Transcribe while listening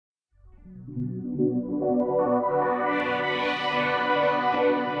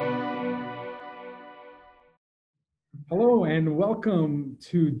and welcome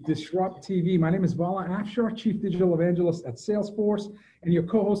to Disrupt TV. My name is Vala Afshar, Chief Digital Evangelist at Salesforce, and your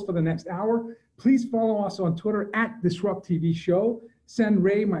co-host for the next hour. Please follow us on Twitter at Disrupt TV Show. Send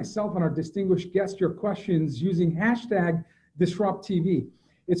Ray, myself, and our distinguished guest your questions using hashtag Disrupt TV.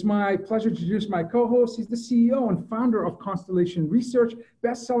 It's my pleasure to introduce my co-host. He's the CEO and founder of Constellation Research,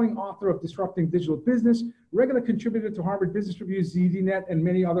 best-selling author of Disrupting Digital Business, regular contributor to Harvard Business Review, ZDNet, and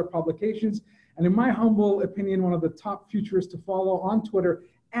many other publications. And in my humble opinion, one of the top futurists to follow on Twitter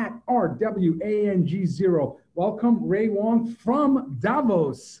at RWANG0. Welcome, Ray Wang from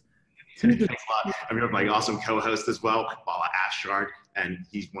Davos. Thanks a lot. I'm here with my awesome co-host as well, Vala Afshar, and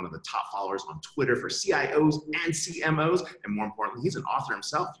he's one of the top followers on Twitter for CIOs and CMOs. And more importantly, he's an author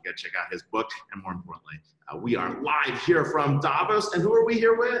himself. You got to check out his book. And more importantly, we are live here from Davos. And who are we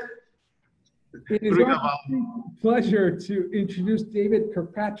here with? It is our pleasure to introduce David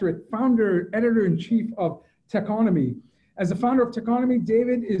Kirkpatrick, founder, editor-in-chief of Techonomy. As the founder of Techonomy,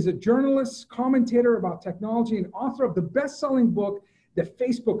 David is a journalist, commentator about technology, and author of the best-selling book, The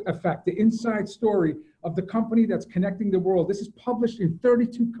Facebook Effect, the inside story of the company that's connecting the world. This is published in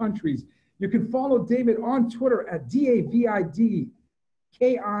 32 countries. You can follow David on Twitter at DAVIDKIRKPATRIC.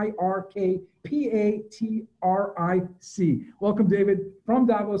 Welcome, David, from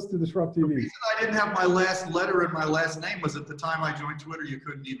Davos to Disrupt TV. The reason I didn't have my last letter in my last name was at the time I joined Twitter, you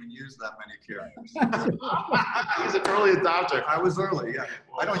couldn't even use that many characters. He's an early adopter. I was early, yeah.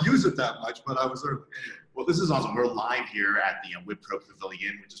 I don't use it that much, but I was early. Well, this is awesome. We're live here at the Wipro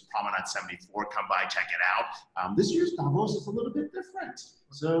Pavilion, which is Promenade 74. Come by, check it out. This year's Davos is a little bit different.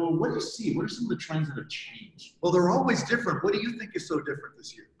 So what do you see? What are some of the trends that have changed? Well, they're always different. What do you think is so different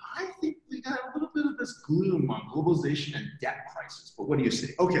this year? I think we got a little bit of this gloom on globalization and debt crisis, but what do you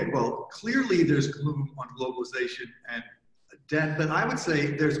see? Okay, well, clearly there's gloom on globalization and debt, but I would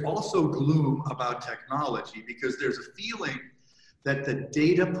say there's also gloom about technology because there's a feeling that the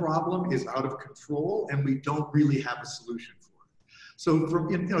data problem is out of control and we don't really have a solution for it. So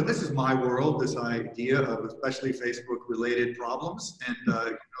this is my world, this idea of especially Facebook-related problems, and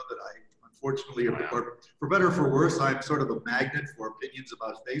that I unfortunately, for better or for worse, I'm sort of a magnet for opinions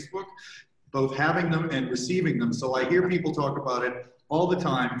about Facebook, both having them and receiving them. So I hear people talk about it all the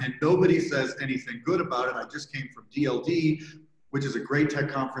time and nobody says anything good about it. I just came from DLD, which is a great tech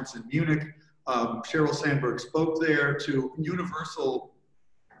conference in Munich. Sheryl Sandberg spoke there to universal,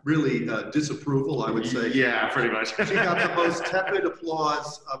 really disapproval, I would say. Yeah, pretty much. She got the most tepid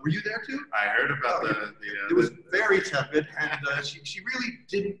applause. Were you there too? I heard about it was very tepid, and she really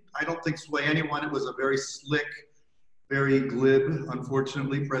didn't, I don't think, sway anyone. It was a very slick, very glib,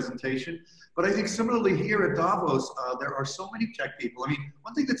 unfortunately, presentation. But I think similarly here at Davos, there are so many tech people. I mean,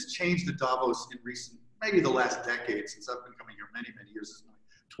 one thing that's changed at Davos in recent, maybe the last decade, since I've been coming here many, many years, is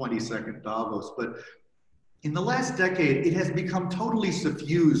 22nd Davos, but in the last decade, it has become totally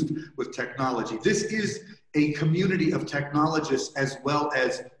suffused with technology. This is a community of technologists as well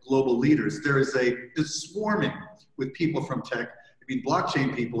as global leaders. It's swarming with people from tech. I mean,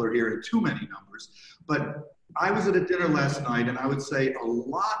 blockchain people are here in too many numbers, but I was at a dinner last night and I would say a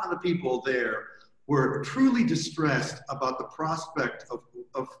lot of the people there were truly distressed about the prospect of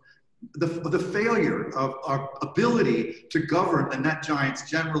the failure of our ability to govern the net giants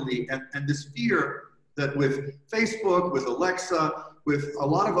generally, and this fear that with Facebook, with Alexa, with a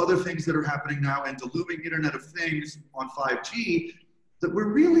lot of other things that are happening now, and the looming Internet of Things on 5G, that we're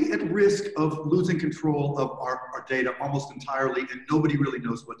really at risk of losing control of our data almost entirely, and nobody really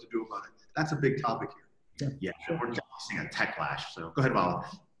knows what to do about it. That's a big topic here. Yeah, we're definitely seeing a tech clash. So go ahead, Vala.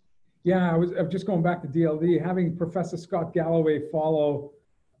 Yeah, I was just going back to DLD. Having Professor Scott Galloway follow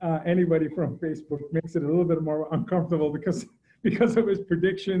anybody from Facebook makes it a little bit more uncomfortable because of his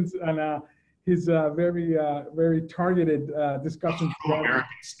predictions and his very targeted discussions. American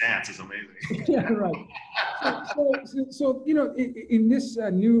stance is amazing. Yeah, right. So in this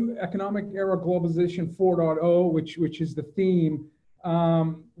new economic era, globalization 4.0, which is the theme,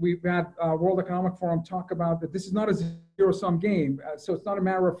 we've had World Economic Forum talk about that this is not a zero-sum game. So it's not a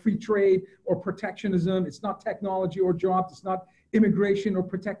matter of free trade or protectionism. It's not technology or jobs. It's not immigration or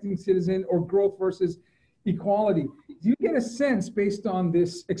protecting citizen or growth versus equality. Do you get a sense based on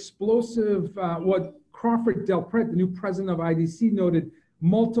this explosive, what Crawford Del Prete, the new president of IDC, noted,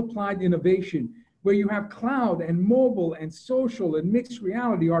 multiplied innovation, where you have cloud and mobile and social and mixed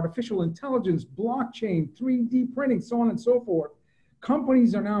reality, artificial intelligence, blockchain, 3D printing, so on and so forth.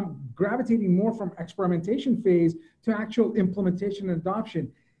 Companies are now gravitating more from experimentation phase to actual implementation and adoption.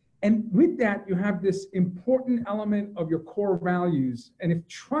 And with that, you have this important element of your core values. And if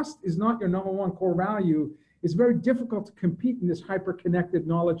trust is not your number one core value, it's very difficult to compete in this hyper-connected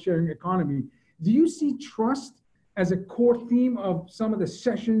knowledge-sharing economy. Do you see trust as a core theme of some of the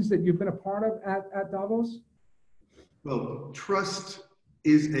sessions that you've been a part of at Davos? Well, trust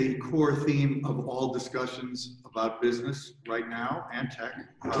is a core theme of all discussions about business right now and tech.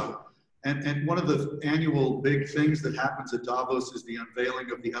 And one of the annual big things that happens at Davos is the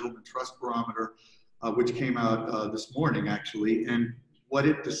unveiling of the Edelman Trust Barometer, which came out this morning, actually. And what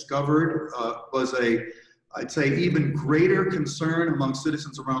it discovered was I'd say, even greater concern among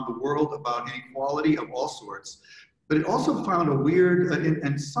citizens around the world about inequality of all sorts. But it also found a weird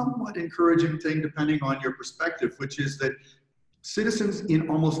and somewhat encouraging thing, depending on your perspective, which is that citizens in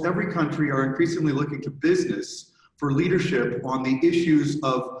almost every country are increasingly looking to business for leadership on the issues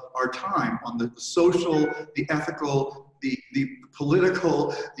of our time, on the social, the ethical, the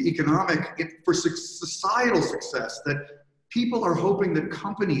political, the economic, for societal success, that people are hoping that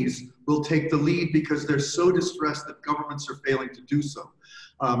companies will take the lead because they're so distressed that governments are failing to do so.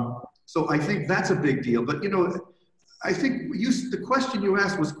 So I think that's a big deal. But, you know, I think the question you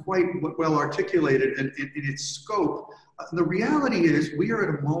asked was quite well articulated in its scope. The reality is we are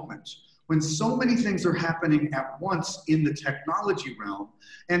at a moment when so many things are happening at once in the technology realm.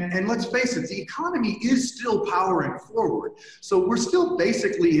 And let's face it, the economy is still powering forward. So we're still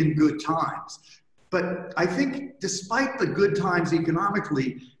basically in good times. But I think despite the good times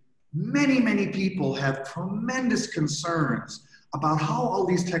economically, many, many people have tremendous concerns about how all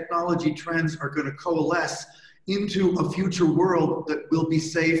these technology trends are going to coalesce into a future world that will be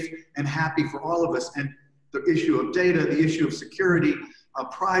safe and happy for all of us. And the issue of data, the issue of security,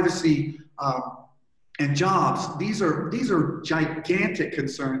 privacy, and jobs, these are gigantic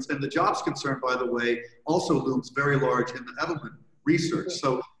concerns. And the jobs concern, by the way, also looms very large in the Edelman research.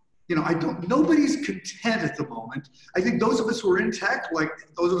 So, you know, nobody's content at the moment. I think those of us who are in tech, like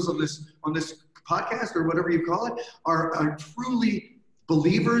those of us on this podcast or whatever you call it, are truly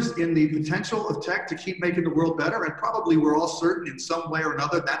believers in the potential of tech to keep making the world better. And probably we're all certain in some way or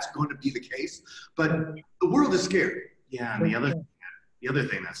another that's going to be the case. But the world is scared. Yeah, and the other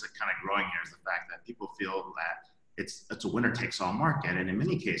thing that's kind of growing here is the fact that people feel that it's a winner takes all market, and in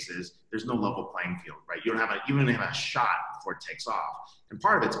many cases there's no level playing field, right? You don't even have a shot before it takes off, and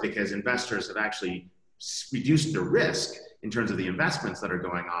part of it's because investors have actually reduced the risk in terms of the investments that are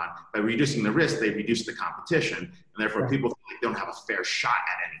going on. By reducing the risk, they reduce the competition, and therefore people feel like they don't have a fair shot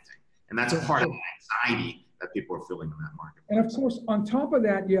at anything, and that's part of the anxiety that people are feeling in that market. And of course, on top of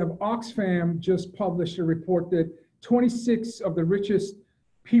that, you have Oxfam just published a report that 26 of the richest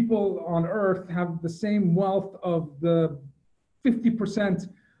people on earth have the same wealth of the 50%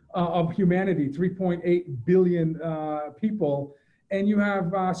 of humanity, 3.8 billion people. And you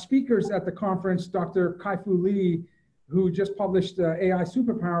have speakers at the conference, Dr. Kai-Fu Lee, who just published AI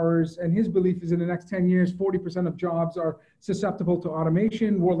Superpowers, and his belief is in the next 10 years, 40% of jobs are susceptible to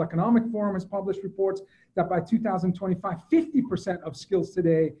automation. World Economic Forum has published reports that by 2025, 50% of skills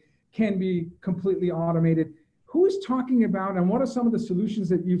today can be completely automated. Who is talking about, and what are some of the solutions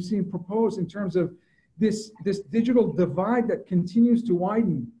that you've seen proposed in terms of this digital divide that continues to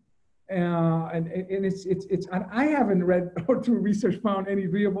widen? And I haven't read or through research found any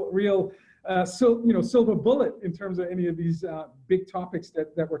real silver bullet in terms of any of these big topics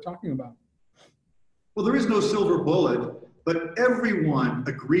that we're talking about. Well, there is no silver bullet, but everyone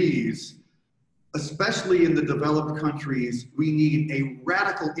agrees, especially in the developed countries, we need a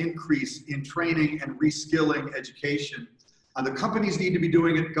radical increase in training and reskilling education. The companies need to be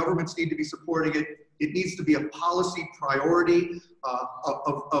doing it, governments need to be supporting it. It needs to be a policy priority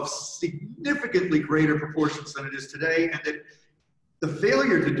of significantly greater proportions than it is today. And that the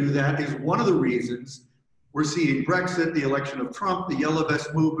failure to do that is one of the reasons we're seeing Brexit, the election of Trump, the Yellow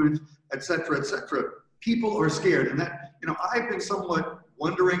Vest movement, et cetera, et cetera. People are scared. And that, you know, I've been somewhat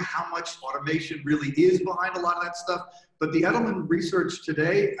wondering how much automation really is behind a lot of that stuff. But the Edelman research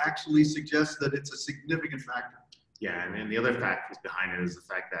today actually suggests that it's a significant factor. Yeah, and the other factors behind it is the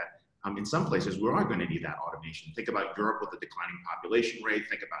fact that in some places we are going to need that automation. Think about Europe with a declining population rate.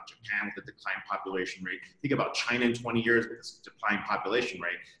 Think about Japan with a declining population rate. Think about China in 20 years with this declining population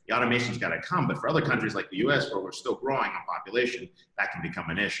rate. The automation's got to come, but for other countries like the US where we're still growing on population, that can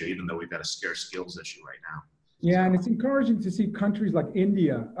become an issue, even though we've got a scarce skills issue right now. Yeah, and it's encouraging to see countries like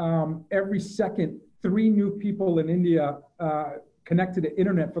India. Every second, 3 new people in India connect to the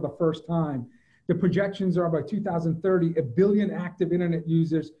internet for the first time. The projections are by 2030, 1 billion active internet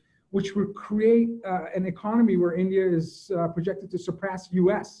users, which will create an economy where India is projected to surpass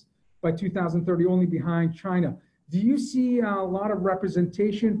US by 2030, only behind China. Do you see a lot of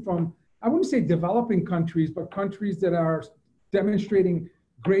representation from, I wouldn't say developing countries, but countries that are demonstrating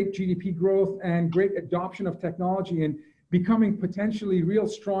great GDP growth and great adoption of technology and becoming potentially real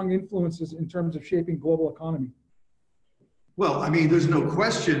strong influences in terms of shaping global economy? Well, I mean, there's no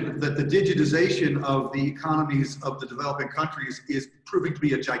question that the digitization of the economies of the developing countries is proving to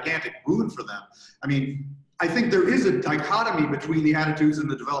be a gigantic boon for them. I mean, I think there is a dichotomy between the attitudes in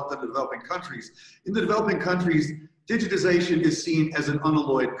the developed and the developing countries. In the developing countries, digitization is seen as an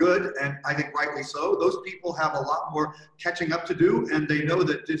unalloyed good, and I think rightly so. Those people have a lot more catching up to do, and they know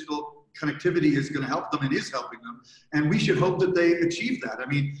that digital connectivity is going to help them and is helping them, and we should hope that they achieve that. I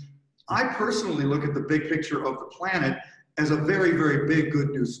mean, I personally look at the big picture of the planet as a very, very big good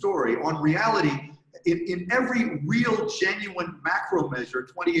news story. On reality, in every real, genuine macro measure,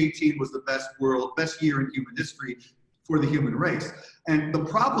 2018 was the best year in human history for the human race. And the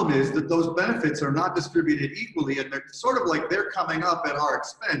problem is that those benefits are not distributed equally, and they're sort of like they're coming up at our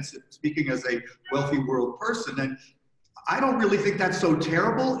expense, speaking as a wealthy world person. And I don't really think that's so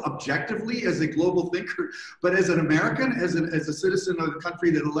terrible objectively as a global thinker, but as an American, as a citizen of the country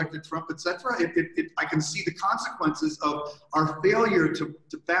that elected Trump, etc., I can see the consequences of our failure to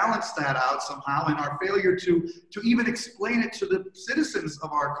balance that out somehow, and our failure to even explain it to the citizens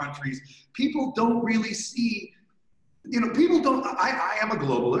of our countries. People don't really see, people don't, I am a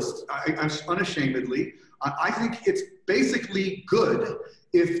globalist, I'm unashamedly. I think it's basically good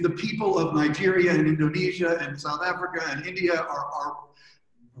if the people of Nigeria and Indonesia and South Africa and India are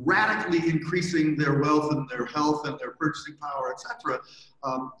radically increasing their wealth and their health and their purchasing power, etc.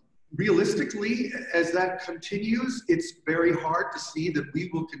 Realistically, as that continues, it's very hard to see that we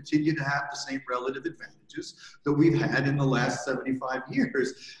will continue to have the same relative advantages that we've had in the last 75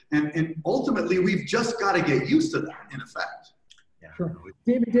 years. And ultimately, we've just got to get used to that, in effect. Yeah. Sure.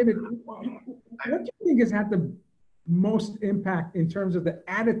 David, what do you think has had the most impact in terms of the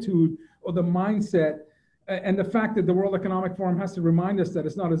attitude or the mindset and the fact that the World Economic Forum has to remind us that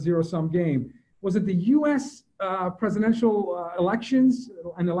it's not a zero-sum game? Was it the U.S. Presidential elections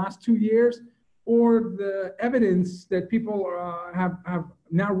in the last 2 years, or the evidence that people have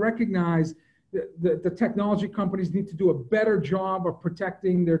now recognized that the technology companies need to do a better job of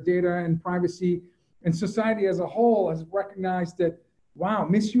protecting their data and privacy, and society as a whole has recognized that, wow,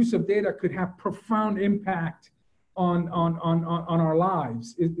 misuse of data could have profound impact on our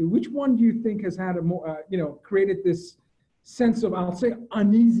lives? Which one do you think has had a more, created this sense of, I'll say,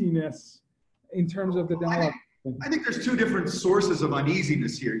 uneasiness in terms of the development? I think there's two different sources of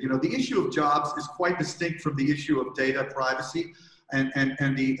uneasiness here. The issue of jobs is quite distinct from the issue of data privacy and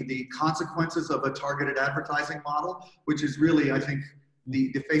the consequences of a targeted advertising model, which is really, I think,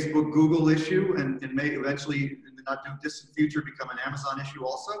 the Facebook Google issue, and may eventually, in the not too distant future, become an Amazon issue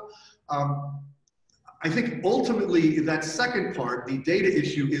also. I think ultimately that second part, the data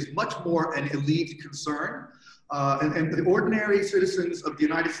issue, is much more an elite concern. And the ordinary citizens of the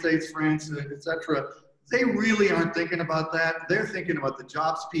United States, France, etc., they really aren't thinking about that. They're thinking about the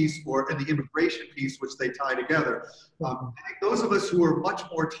jobs piece and the immigration piece, which they tie together. I think those of us who are much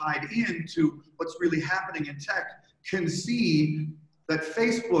more tied into what's really happening in tech can see that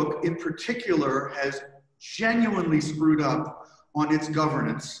Facebook in particular has genuinely screwed up on its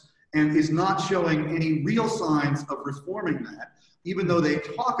governance and is not showing any real signs of reforming that, even though they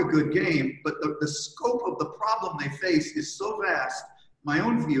talk a good game, but the scope of the problem they face is so vast. My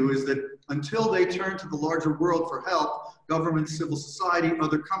own view is that until they turn to the larger world for help, government, civil society,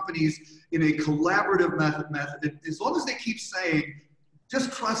 other companies, in a collaborative method, as long as they keep saying,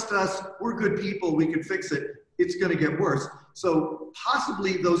 just trust us, we're good people, we can fix it, it's going to get worse. So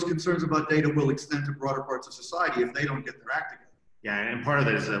possibly those concerns about data will extend to broader parts of society if they don't get their act together. Yeah, and part of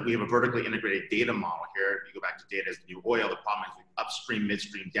that is that we have a vertically integrated data model here. You go back to data as the new oil. The problem is upstream,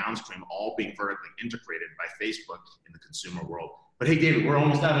 midstream, downstream, all being vertically integrated by Facebook in the consumer world. But hey, David, we're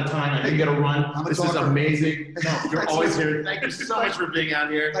almost out of time. I think you got to run. This is amazing. No, you're always here. Thank you so much for being out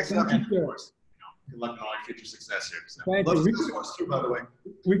here. Thanks, and of course, good luck in all your future success here. So. Thank Love you. this one too, by the way.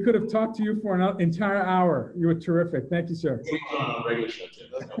 We could have talked to you for an entire hour. You were terrific. Thank you, sir. On a regular show too.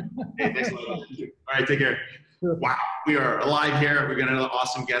 Hey, thanks a lot. All right, take care. Sure. Wow, we are alive here. We've got another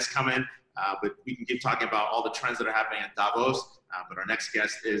awesome guest coming, but we can keep talking about all the trends that are happening at Davos. But our next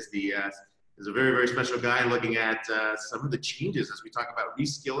guest is a very, very special guy looking at some of the changes as we talk about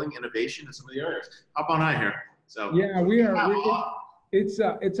reskilling, innovation, and some of the areas. Hop on out here. So yeah,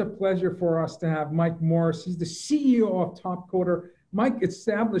 it's a pleasure for us to have Mike Morris. He's the CEO of Topcoder. Mike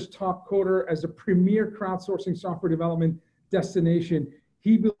established Topcoder as a premier crowdsourcing software development destination.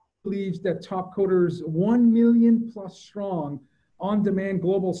 He believes that Topcoder's 1 million plus strong on-demand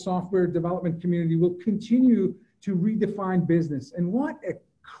global software development community will continue to redefine business. And what a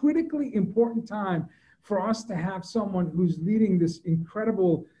critically important time for us to have someone who's leading this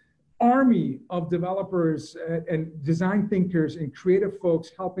incredible army of developers and design thinkers and creative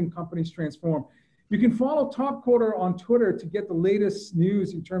folks helping companies transform. You can follow Topcoder on Twitter to get the latest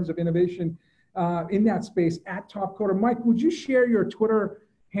news in terms of innovation in that space at Topcoder. Mike, would you share your Twitter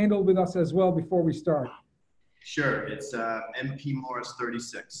handle with us as well before we start? Sure, it's MP Morris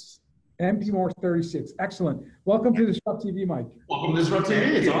 36. MP Morris 36. Excellent. Welcome to Disrupt TV, Mike. Welcome to Disrupt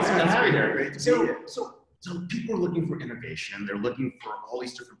TV. It's awesome to have you here. Great to be here. So people are looking for innovation. They're looking for all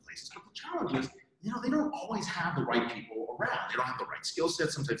these different places. But the challenge is, they don't always have the right people around. They don't have the right skill set.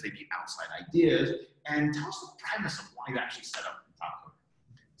 Sometimes they need outside ideas. And tell us the premise of why you actually set up Topcoder.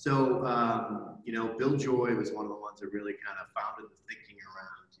 So, Bill Joy was one of the ones that really kind of founded the thinking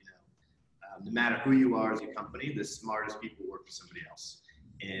around, no matter who you are as a company, the smartest people work for somebody else.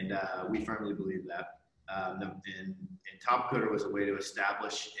 And we firmly believe that. And Topcoder was a way to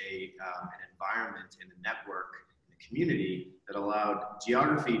establish an environment and a network in the community that allowed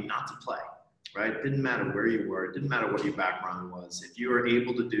geography not to play, right? It didn't matter where you were. It didn't matter what your background was. If you were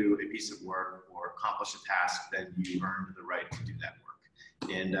able to do a piece of work or accomplish a task, then you earned the right to do that work.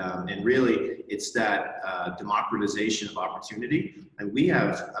 And really, it's that democratization of opportunity. And we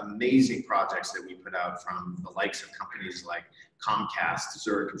have amazing projects that we put out from the likes of companies like Comcast,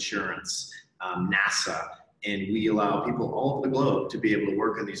 Zurich Insurance, NASA, and we allow people all over the globe to be able to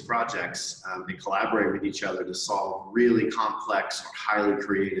work on these projects and collaborate with each other to solve really complex or highly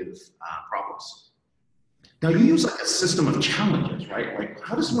creative problems. Now you use like a system of challenges, right? Like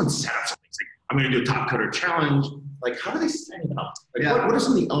how does someone set up something? Like, I'm going to do a Topcoder challenge. Like how do they set it up? Like, what are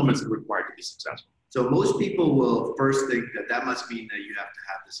some of the elements that are required to be successful? So most people will first think that must mean that you have to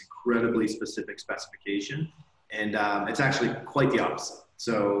have this incredibly specific specification. And it's actually quite the opposite.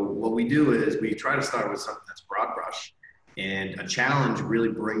 So what we do is we try to start with something that's broad brush, and a challenge really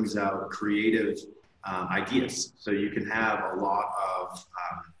brings out creative ideas. So you can have a lot of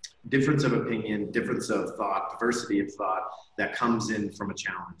difference of opinion, difference of thought, diversity of thought that comes in from a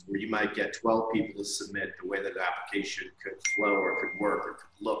challenge, where you might get 12 people to submit the way that an application could flow or could work or could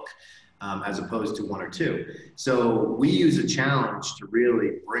look, as opposed to one or two. So we use a challenge to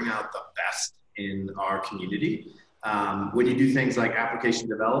really bring out the best in our community. When you do things like application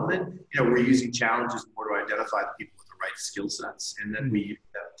development, we're using challenges more to identify the people with the right skill sets, and then we use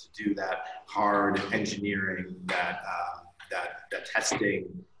them to do that hard engineering, that testing,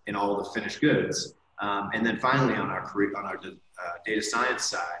 and all the finished goods. And then finally, on our data science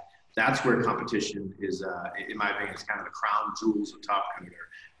side, that's where competition is, in my opinion, is kind of the crown jewels of Topcoder,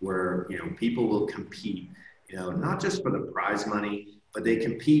 where people will compete, not just for the prize money, but they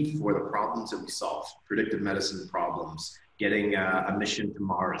compete for the problems that we solve, predictive medicine problems, getting a mission to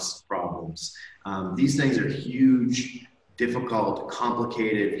Mars problems. These things are huge, difficult,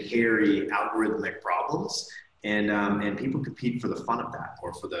 complicated, hairy, algorithmic problems, and people compete for the fun of that,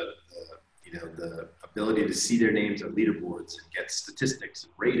 or for the ability to see their names on leaderboards and get statistics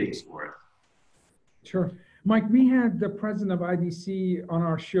and ratings for it. Sure. Mike, we had the president of IDC on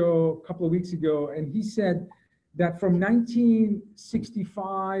our show a couple of weeks ago, and he said that from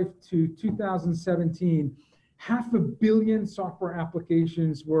 1965 to 2017, 500 million software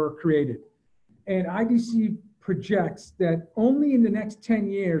applications were created. And IDC projects that only in the next 10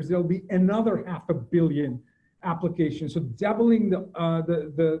 years, there'll be another 500 million applications. So doubling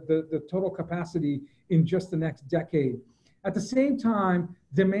the total capacity in just the next decade. At the same time,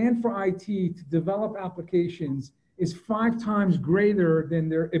 demand for IT to develop applications is 5 times greater than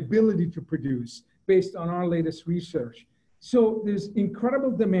their ability to produce, based on our latest research. So there's incredible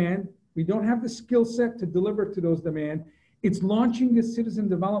demand. We don't have the skill set to deliver to those demand. It's launching the citizen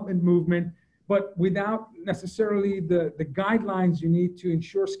development movement, but without necessarily the guidelines you need to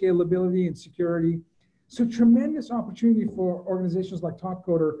ensure scalability and security. So tremendous opportunity for organizations like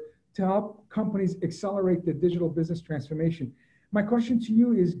Topcoder to help companies accelerate the digital business transformation. My question to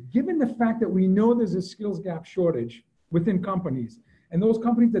you is, given the fact that we know there's a skills gap shortage within companies, and those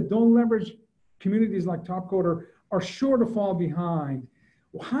companies that don't leverage communities like Topcoder are sure to fall behind,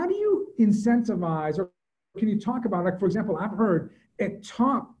 how do you incentivize, or can you talk about, like, for example, I've heard a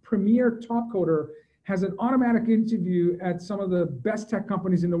premier Topcoder has an automatic interview at some of the best tech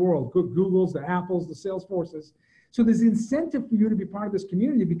companies in the world, Google's, the Apples, the Salesforces. So there's incentive for you to be part of this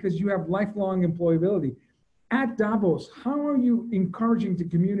community because you have lifelong employability. At Davos, how are you encouraging the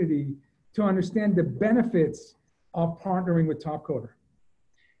community to understand the benefits of partnering with Topcoder?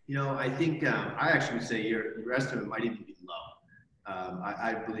 I think I actually would say your estimate might even be low.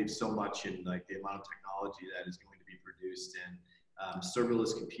 I believe so much in the amount of technology that is going to be produced, and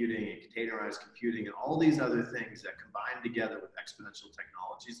serverless computing and containerized computing and all these other things that combine together with exponential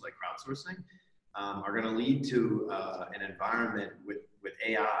technologies like crowdsourcing are going to lead to an environment with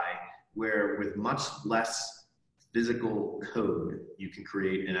AI where, with much less physical code, you can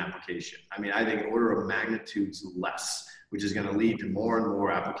create an application. I mean, I think order of magnitudes less, which is going to lead to more and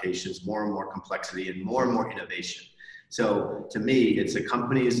more applications, more and more complexity, and more innovation. So to me, it's the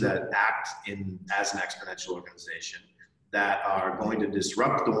companies that act as an exponential organization that are going to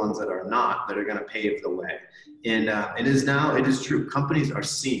disrupt the ones that are not, that are going to pave the way. And it is true. Companies are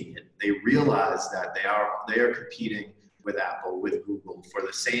seeing it. They realize that they are competing with Apple, with Google for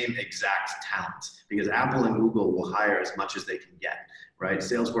the same exact talent, because Apple and Google will hire as much as they can get, right?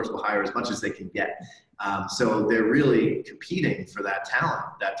 Salesforce will hire as much as they can get. So they're really competing for that talent,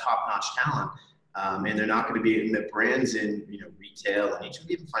 that top-notch talent. And they're not going to be in the brands in retail and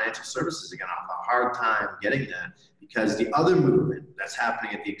even financial services are going to have a hard time getting that, because the other movement that's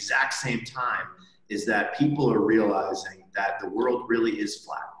happening at the exact same time is that people are realizing that the world really is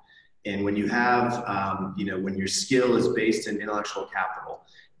flat. And when you have, when your skill is based in intellectual capital,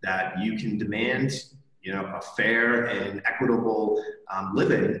 that you can demand, a fair and equitable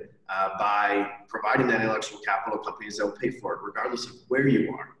living by providing that intellectual capital. Companies that will pay for it, regardless of where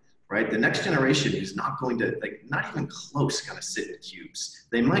you are. Right? The next generation is not going to, not even close, going to sit in cubes.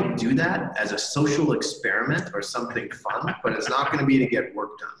 They might do that as a social experiment or something fun, but it's not going to be to get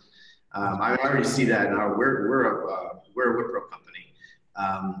work done. I already see that in we're a Wipro company,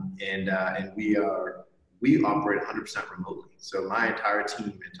 and we operate 100% remotely. So my entire team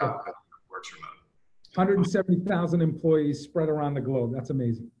in Top Coat works remote. 170,000 employees spread around the globe. That's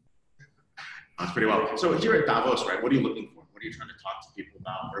amazing. That's pretty well. So here at Davos, right? What are you looking for? What are you trying to talk to people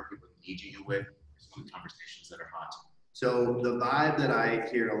about? What are people engaging you with? Some of the conversations that are hot. So the vibe that I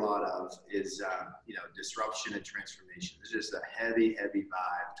hear a lot of is, disruption and transformation. There's just a heavy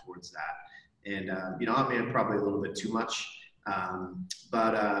vibe towards that. And, I mean, probably a little bit too much.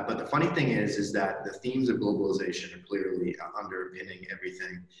 But the funny thing is that the themes of globalization are clearly underpinning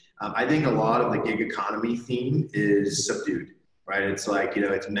everything. I think a lot of the gig economy theme is subdued. Right, it's like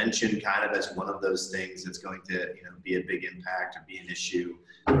it's mentioned kind of as one of those things that's going to be a big impact or be an issue.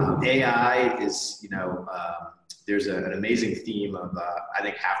 AI is there's an amazing theme of I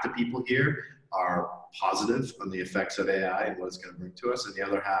think half the people here are positive on the effects of AI and what it's going to bring to us, and the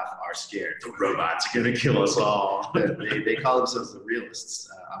other half are scared. The robots are going to kill us all. They call themselves the realists.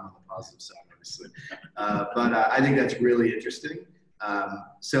 I'm on the positive side, obviously, but I think that's really interesting.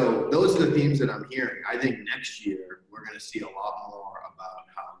 So those are the themes that I'm hearing. I think next year we're going to see a lot more about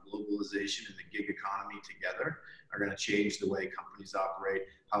how globalization and the gig economy together are going to change the way companies operate,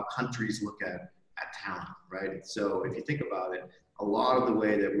 how countries look at talent, right? So if you think about it, a lot of the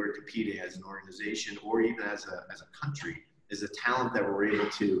way that we're competing as an organization or even as a country is the talent that we're able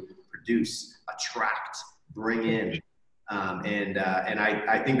to produce, attract, bring in. And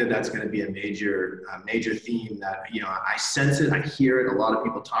I think that that's going to be a major theme that, I sense it, I hear it, a lot of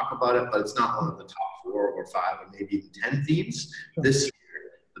people talk about it, but it's not one of the top 4 or 5 or maybe even 10 themes this year,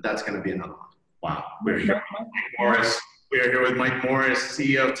 but that's going to be another one. Wow. We're here with Mike Morris. We are here with Mike Morris,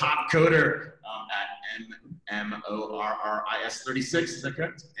 CEO of Top Coder at MMORRIS 36, is that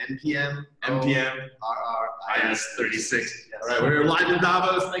correct? NPM RRIS 36. Yes. All right, we're live in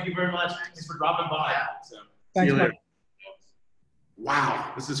Davos. Thank you very much. Thanks for dropping by. So, see you later.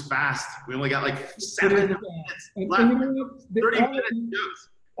 Wow, this is fast. We only got like 7 minutes left. 30 minutes.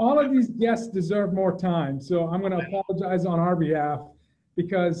 All of these guests deserve more time, so I'm going to apologize on our behalf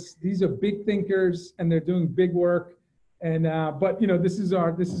because these are big thinkers and they're doing big work. And but this is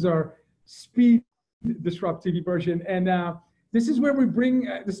our speed disrupt TV version, and this is where we bring.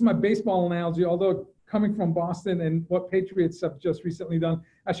 This is my baseball analogy, although coming from Boston and what Patriots have just recently done,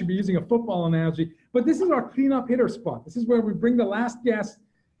 I should be using a football analogy. But this is our cleanup hitter spot. This is where we bring the last guest,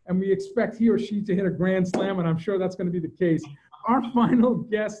 and we expect he or she to hit a grand slam, and I'm sure that's going to be the case. Our final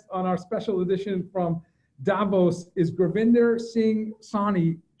guest on our special edition from Davos is Gurvinder Singh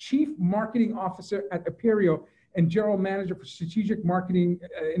Sahni, Chief Marketing Officer at Aperio and General Manager for Strategic Marketing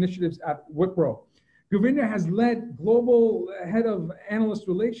Initiatives at Wipro. Gurvinder has led global head of analyst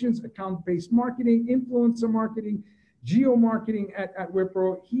relations, account-based marketing, influencer marketing, geo-marketing at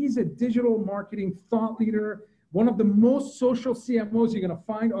Wipro. He's a digital marketing thought leader, one of the most social CMOs you're going to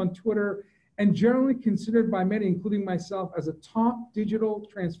find on Twitter, and generally considered by many, including myself, as a top digital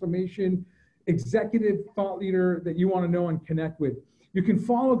transformation executive thought leader that you want to know and connect with. You can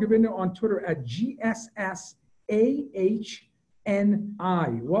follow Gurvinder on Twitter at GSSAHNI.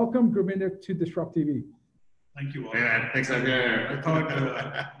 Welcome, Gurvinder, to Disrupt TV. Thank you all. Yeah, thanks for being here. I thought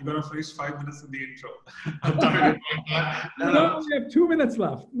you're going to finish 5 minutes in the intro. No, we have 2 minutes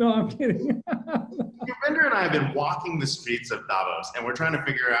left. No, I'm kidding. Govinder and I have been walking the streets of Davos, and we're trying to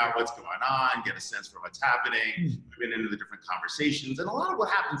figure out what's going on, get a sense for what's happening. We've been into the different conversations, and a lot of what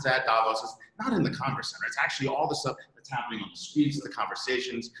happens at Davos is not in the Congress Center. It's actually all the stuff that's happening on the streets, the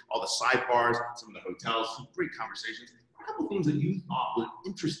conversations, all the sidebars, some of the hotels, some great conversations. A couple things that you thought were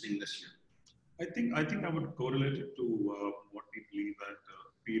interesting this year. I think I would correlate it to what we believe at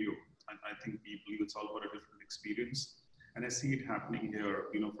Perio. I think we believe it's all about a different experience. And I see it happening here.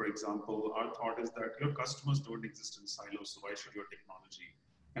 You know, for example, our thought is that your customers don't exist in silos, so why should your technology?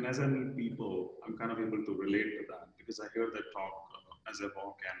 And as I meet people, I'm kind of able to relate to that because I hear that talk as I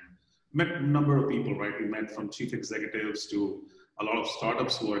walk and met a number of people, right? We met from chief executives to a lot of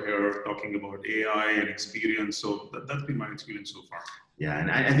startups who are here talking about AI and experience. So that's been my experience so far. Yeah, and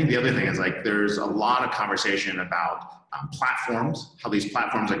I think the other thing is like there's a lot of conversation about platforms, how these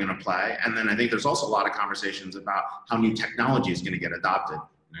platforms are going to play, and then I think there's also a lot of conversations about how new technology is going to get adopted.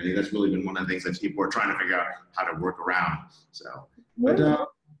 And I think that's really been one of the things that people are trying to figure out how to work around. So,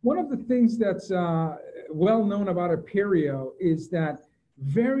 one of the things that's well known about Aperio is that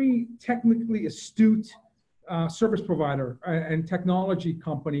very technically astute service provider and technology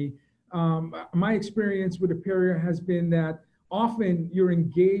company. My experience with Aperio has been that often you're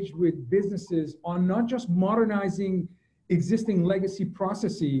engaged with businesses on not just modernizing existing legacy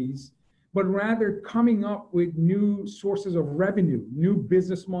processes, but rather coming up with new sources of revenue, new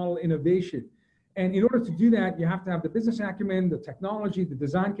business model innovation. And in order to do that, you have to have the business acumen, the technology, the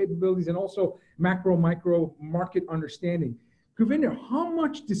design capabilities, and also macro, micro market understanding. Govinder, how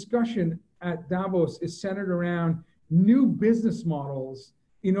much discussion at Davos is centered around new business models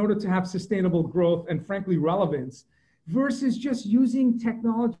in order to have sustainable growth and frankly relevance versus just using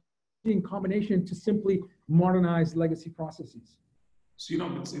technology in combination to simply modernize legacy processes? So, you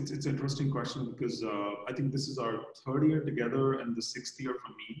know, it's an interesting question because I think this is our third year together and the sixth year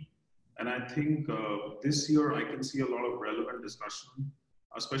for me. And I think this year I can see a lot of relevant discussion,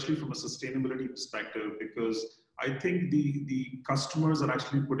 especially from a sustainability perspective, because I think the customers are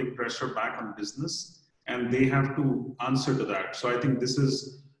actually putting pressure back on business and they have to answer to that. So I think this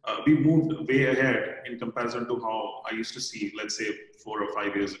is, we moved way ahead in comparison to how I used to see, let's say 4 or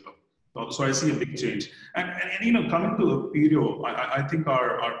 5 years ago. So I see a big change. And you know, coming to Aperio, I think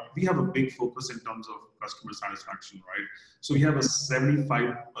we have a big focus in terms of customer satisfaction, right? So we have a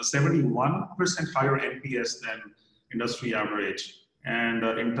 71% higher NPS than industry average. And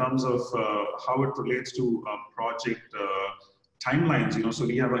in terms of how it relates to project timelines, you know, so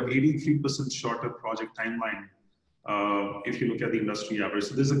we have an 83% shorter project timeline if you look at the industry average.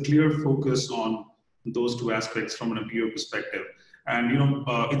 So there's a clear focus on those two aspects from an Aperio perspective. And you know,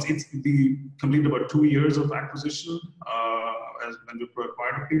 we completed about 2 years of acquisition as when we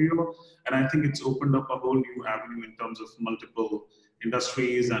acquired Aperio, and I think it's opened up a whole new avenue in terms of multiple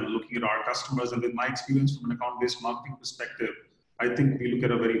industries and looking at our customers. And with my experience from an account-based marketing perspective, I think we look at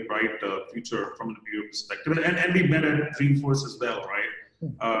a very bright future from an Aperio perspective. And we met at Dreamforce as well, right?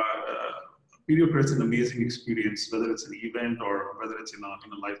 Aperio creates an amazing experience, whether it's an event or whether it's in a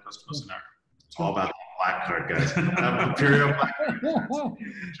live customer scenario. It's all about the black card, guys. Aperio black card.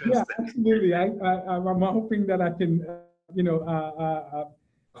 Yeah, absolutely. I'm hoping that I can,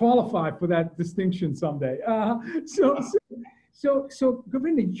 qualify for that distinction someday. So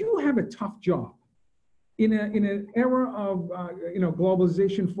Govinder, you have a tough job in an era of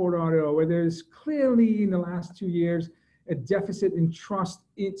globalization 4.0, where there's clearly in the last 2 years a deficit in trust,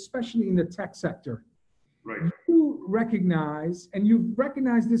 especially in the tech sector. Right. You recognize, and you've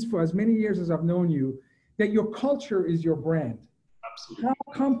recognized this for as many years as I've known you, that your culture is your brand. Absolutely. How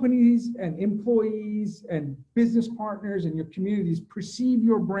companies and employees and business partners and your communities perceive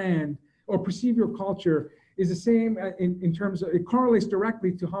your brand or perceive your culture is the same in terms of, it correlates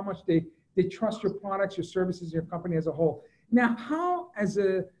directly to how much they trust your products, your services, your company as a whole. Now, how, as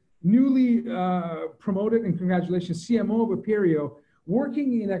a newly promoted, and congratulations, CMO of Aperio,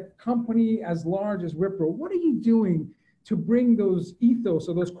 working in a company as large as Wipro, what are you doing to bring those ethos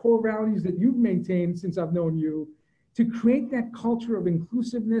or those core values that you've maintained since I've known you to create that culture of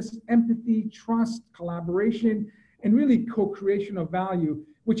inclusiveness, empathy, trust, collaboration, and really co-creation of value,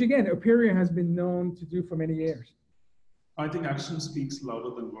 which again, Aperio has been known to do for many years? I think action speaks louder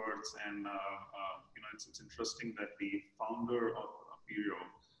than words. And it's interesting that the founder of Aperio,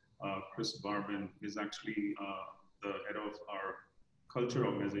 Chris Barbin, is actually the head of our culture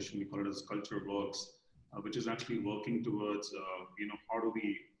organization. We call it as Culture Works, which is actually working towards, how do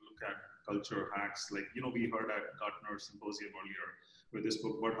we look at culture hacks? Like, we heard at Gartner Symposium earlier, where they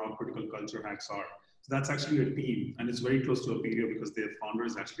spoke about how critical culture hacks are. So that's actually a team, and it's very close to Aperio because their founder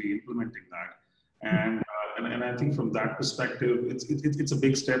is actually implementing that. And I think from that perspective, it's a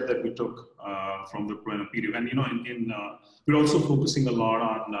big step that we took from the point of view. And we're also focusing a lot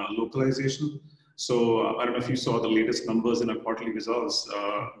on localization. So I don't know if you saw the latest numbers in our quarterly results.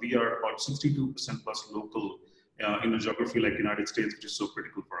 We are about 62% plus local in a geography like the United States, which is so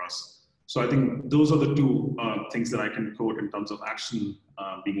critical for us. So I think those are the two things that I can quote in terms of action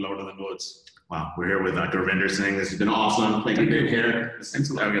being louder than words. Wow, we're here with Gurvinder Singh. This has been awesome. Thank you for being here. Thanks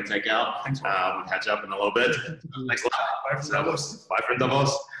for having a take out. Thanks. We'll catch up in a little bit. Thanks a lot. Bye for Davos. Bye for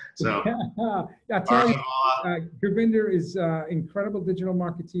Davos. So, I tell you, Gurvinder is incredible digital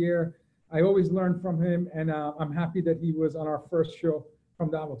marketeer. I always learn from him, and I'm happy that he was on our first show from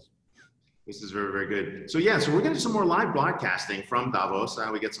Davos. This is very, very good. So yeah, so we're going to do some more live broadcasting from Davos.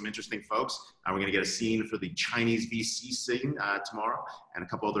 We get some interesting folks. We're going to get a scene for the Chinese VC scene tomorrow, and a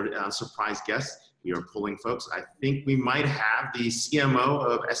couple other surprise guests. We are pulling folks. I think we might have the CMO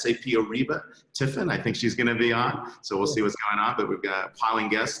of SAP Ariba, Tiffin. I think she's going to be on. So we'll see what's going on, but we've got piling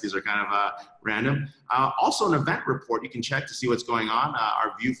guests. These are kind of random. Also an event report you can check to see what's going on,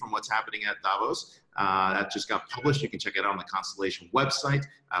 our view from what's happening at Davos. That just got published. You can check it out on the Constellation website.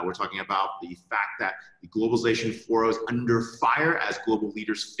 We're talking about the fact that the Globalization 4.0 is under fire as global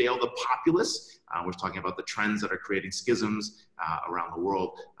leaders fail the populace. We're talking about the trends that are creating schisms around the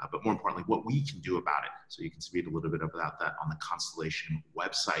world, but more importantly, what we can do about it. So you can read a little bit about that on the Constellation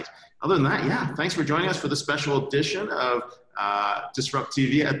website. Other than that, yeah, thanks for joining us for the special edition of Disrupt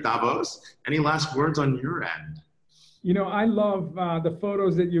TV at Davos. Any last words on your end? You know, I love the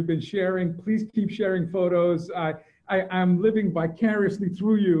photos that you've been sharing. Please keep sharing photos. I'm living vicariously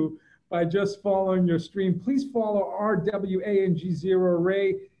through you by just following your stream. Please follow RWANG0.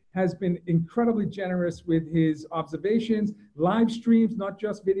 Ray has been incredibly generous with his observations, live streams, not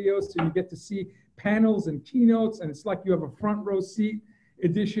just videos, so you get to see panels and keynotes, and it's like you have a front row seat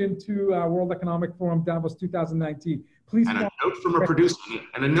addition to World Economic Forum Davos 2019. Please and a note from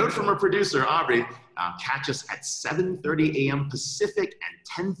a producer, Aubrey, catch us at 7:30 a.m. Pacific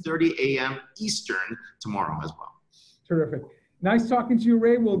and 10:30 a.m. Eastern tomorrow as well. Terrific. Nice talking to you,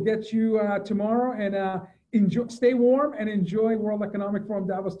 Ray. We'll get you tomorrow, and stay warm and enjoy World Economic Forum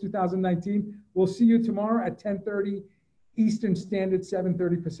Davos 2019. We'll see you tomorrow at 10:30 Eastern Standard,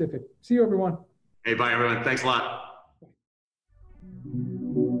 7:30 Pacific. See you, everyone. Hey, bye, everyone. Thanks a lot.